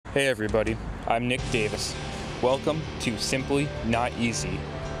Hey everybody, I'm Nick Davis. Welcome to Simply Not Easy,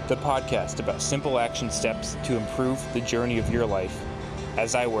 the podcast about simple action steps to improve the journey of your life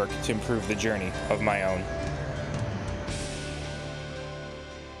as I work to improve the journey of my own.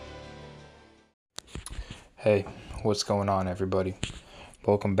 Hey, what's going on everybody?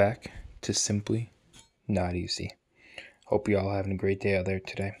 Welcome back to Simply Not Easy. Hope you all having a great day out there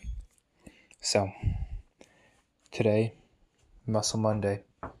today. So, today, Muscle Monday.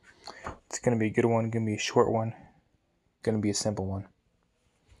 It's going to be a good one, going to be a short one, going to be a simple one.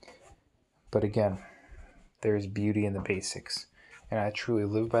 But again, there's beauty in the basics. And I truly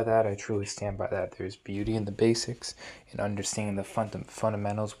live by that. I truly stand by that. There's beauty in the basics and understanding the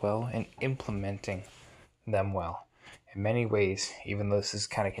fundamentals well and implementing them well. In many ways, even though this is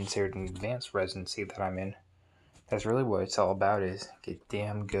kind of considered an advanced residency that I'm in, that's really what it's all about, is get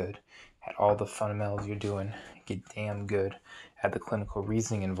damn good at all the fundamentals you're doing. Get damn good at the clinical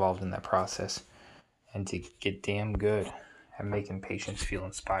reasoning involved in that process. And to get damn good at making patients feel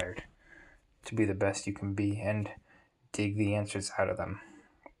inspired to be the best you can be and dig the answers out of them.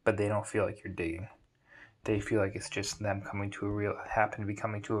 But they don't feel like you're digging. They feel like it's just them coming to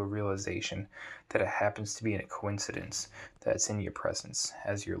a realization that it happens to be a coincidence that's in your presence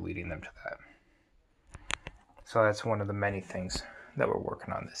as you're leading them to that. So that's one of the many things that we're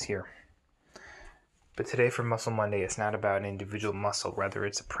working on this year. But today for Muscle Monday, it's not about an individual muscle, rather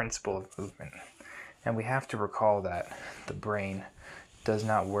it's a principle of movement. And we have to recall that the brain does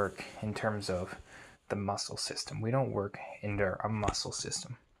not work in terms of the muscle system. We don't work under a muscle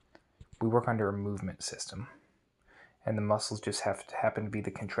system. We work under a movement system. And the muscles just happen to be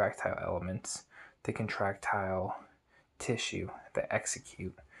the contractile elements, the contractile tissue that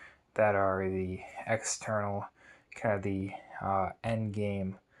execute, that are the external, kind of the end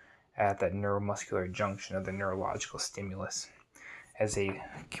game at that neuromuscular junction of the neurological stimulus as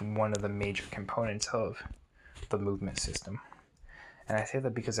one of the major components of the movement system. And I say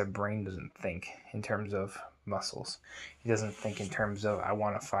that because our brain doesn't think in terms of muscles. It doesn't think in terms of, I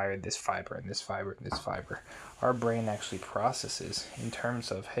want to fire this fiber and this fiber and this fiber. Our brain actually processes in terms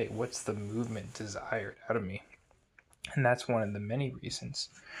of, hey, what's the movement desired out of me? And that's one of the many reasons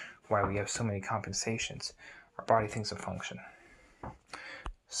why we have so many compensations. Our body thinks of function.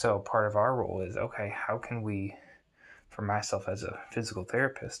 So part of our role is, okay, how can we, for myself as a physical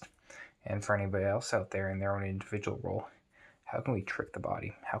therapist, and for anybody else out there in their own individual role, how can we trick the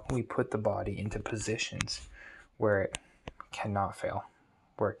body? How can we put the body into positions where it cannot fail,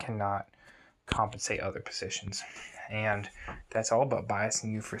 where it cannot compensate other positions? And that's all about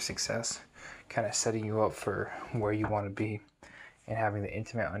biasing you for success, kind of setting you up for where you want to be, and having the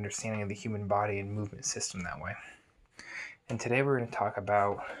intimate understanding of the human body and movement system that way. And today we're going to talk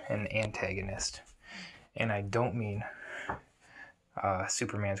about an antagonist. And I don't mean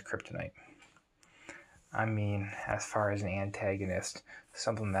Superman's kryptonite. I mean, as far as an antagonist,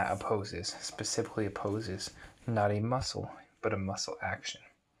 something that specifically opposes, not a muscle, but a muscle action.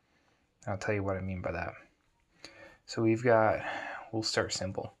 I'll tell you what I mean by that. So we'll start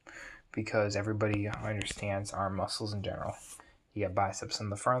simple, because everybody understands arm muscles in general. You got biceps on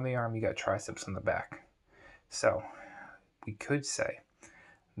the front of the arm, you got triceps on the back. So we could say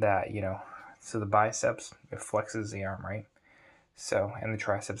that, so the biceps, it flexes the arm, right? So, and the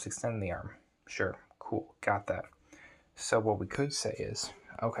triceps extend the arm. Sure. Cool, got that. So what we could say is,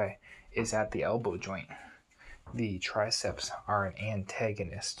 okay, is at the elbow joint, the triceps are an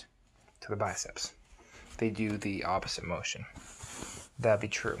antagonist to the biceps. They do the opposite motion. That'd be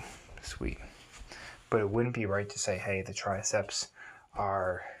true. Sweet. But it wouldn't be right to say, hey, the triceps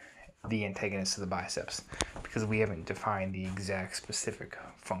are the antagonist to the biceps, because we haven't defined the exact specific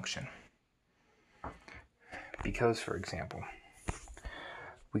function. Because, for example,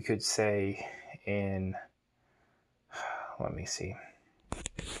 we could say in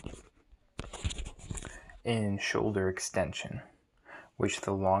shoulder extension, which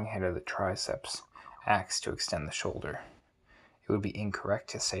the long head of the triceps acts to extend the shoulder, it would be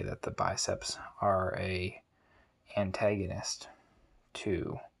incorrect to say that the biceps are a antagonist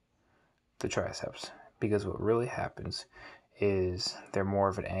to the triceps, because what really happens is they're more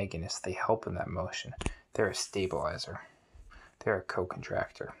of an agonist. They help in that motion. They're a stabilizer. They're a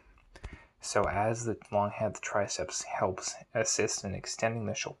co-contractor. So as the long head of the triceps helps assist in extending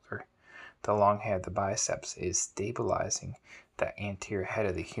the shoulder, the long head of the biceps is stabilizing that anterior head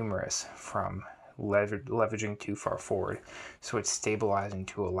of the humerus from leveraging too far forward. So it's stabilizing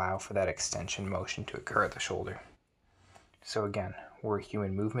to allow for that extension motion to occur at the shoulder. So again, we're a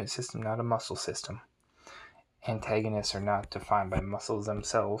human movement system, not a muscle system. Antagonists are not defined by muscles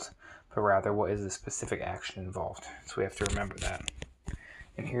themselves, but rather what is the specific action involved. So we have to remember that.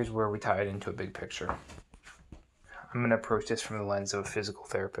 And here's where we tie it into a big picture. I'm going to approach this from the lens of a physical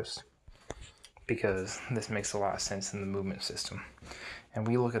therapist because this makes a lot of sense in the movement system. And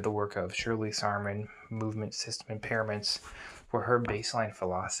we look at the work of Shirley Sahrmann, Movement System Impairments, where her baseline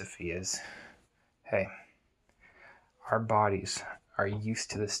philosophy is, hey, our bodies are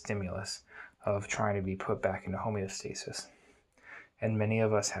used to the stimulus of trying to be put back into homeostasis. And many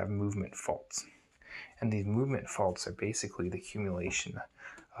of us have movement faults. And these movement faults are basically the accumulation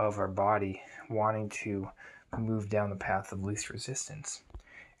of our body wanting to move down the path of least resistance.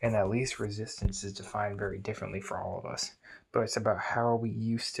 And that least resistance is defined very differently for all of us. But it's about how are we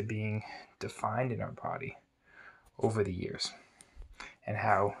used to being defined in our body over the years. And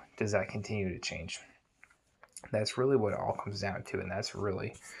how does that continue to change? That's really what it all comes down to. And that's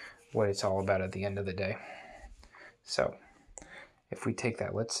really what it's all about at the end of the day. So if we take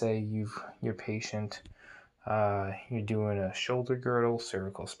that, let's say your patient, you're doing a shoulder girdle,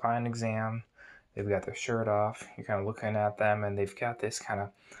 cervical spine exam. They've got their shirt off. You're kind of looking at them, and they've got this kind of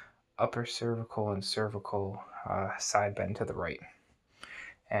upper cervical and cervical side bend to the right.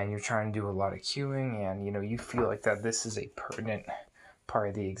 And you're trying to do a lot of cueing, and you feel like that this is a pertinent part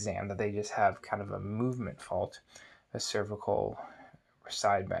of the exam, that they just have kind of a movement fault, a cervical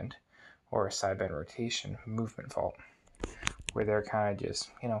side bend or a side bend rotation movement fault, where they're kind of just,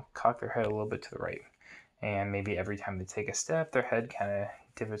 cock their head a little bit to the right. And maybe every time they take a step, their head kind of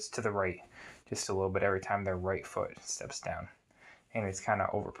divots to the right just a little bit every time their right foot steps down. And it's kind of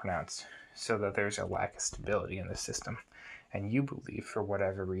overpronounced, so that there's a lack of stability in the system. And you believe, for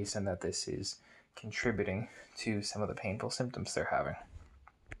whatever reason, that this is contributing to some of the painful symptoms they're having.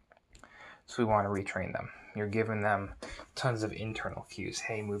 So we want to retrain them. You're giving them tons of internal cues.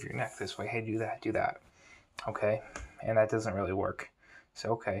 Hey, move your neck this way. Hey, do that. Okay? And that doesn't really work. So,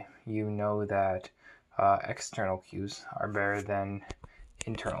 okay, you know that external cues are better than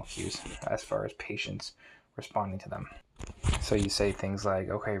internal cues as far as patients responding to them. So you say things like,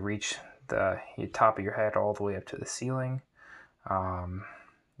 okay, reach the top of your head all the way up to the ceiling.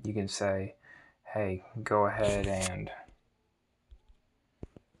 You can say, hey, go ahead and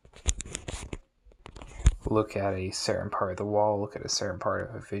look at a certain part of the wall, look at a certain part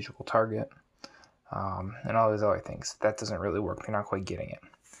of a visual target, and all those other things. That doesn't really work. You're not quite getting it.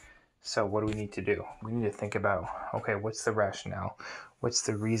 So what do we need to do? We need to think about, okay, what's the rationale? What's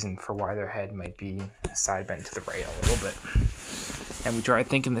the reason for why their head might be side bent to the right a little bit? And we try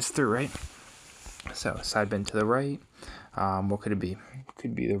thinking this through, right? So side bend to the right. What could it be? It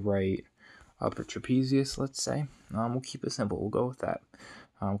could be the right upper trapezius, let's say. We'll keep it simple. We'll go with that.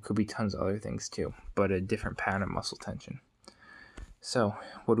 Could be tons of other things too, but a different pattern of muscle tension. So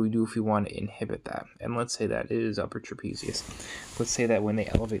what do we do if we want to inhibit that? And let's say that it is upper trapezius. Let's say that when they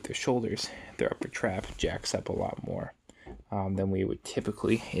elevate their shoulders, their upper trap jacks up a lot more than we would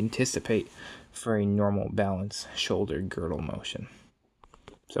typically anticipate for a normal balance shoulder girdle motion.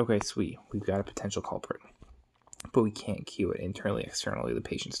 So, okay, sweet. We've got a potential culprit, but we can't cue it internally, externally. The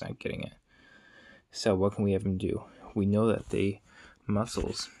patient's not getting it. So what can we have them do? We know that the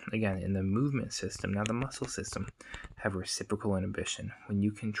muscles, again, in the movement system, now the muscle system, have reciprocal inhibition. When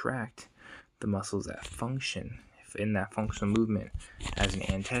you contract the muscles that function, if in that functional movement as an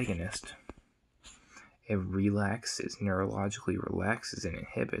antagonist, it relaxes, neurologically relaxes and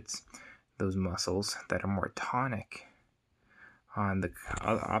inhibits those muscles that are more tonic on the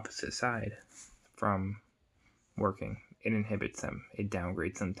opposite side from working. It inhibits them. It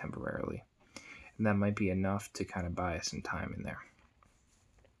downgrades them temporarily. And that might be enough to kind of buy us some time in there.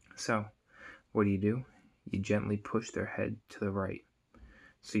 So, what do? You gently push their head to the right.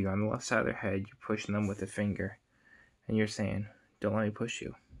 So you're on the left side of their head, you're pushing them with a finger, and you're saying, don't let me push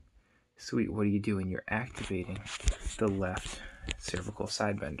you. Sweet, what do? And you're activating the left cervical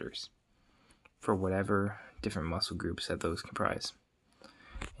side benders for whatever different muscle groups that those comprise.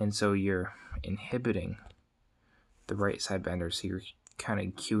 And so you're inhibiting the right side benders, so you're kind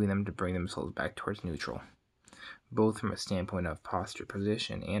of cueing them to bring themselves back towards neutral, both from a standpoint of posture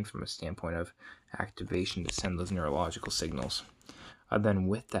position and from a standpoint of activation to send those neurological signals. Then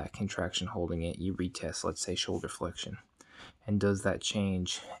with that contraction holding it, you retest, let's say, shoulder flexion. And does that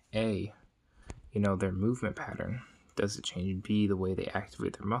change, A, their movement pattern? Does it change, B, the way they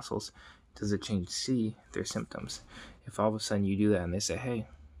activate their muscles? Does it change, C, their symptoms? If all of a sudden you do that and they say, hey,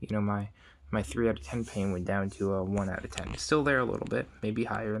 my 3 out of 10 pain went down to a 1 out of 10. It's still there a little bit, maybe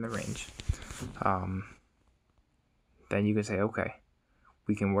higher in the range. Then you can say, okay,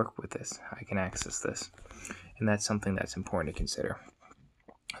 we can work with this. I can access this. And that's something that's important to consider.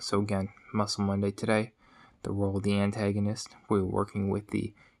 So again, Muscle Monday today, the role of the antagonist. We're working with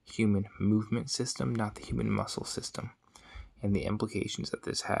the human movement system, not the human muscle system. and the implications that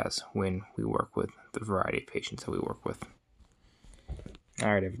this has when we work with the variety of patients that we work with.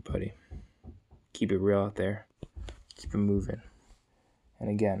 All right, everybody. Keep it real out there. Keep it moving. And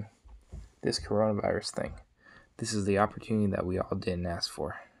again, this coronavirus thing, this is the opportunity that we all didn't ask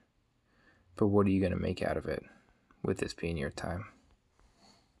for. But what are you going to make out of it with this being your time?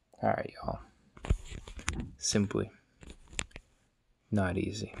 All right, y'all. Simply not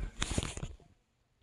easy.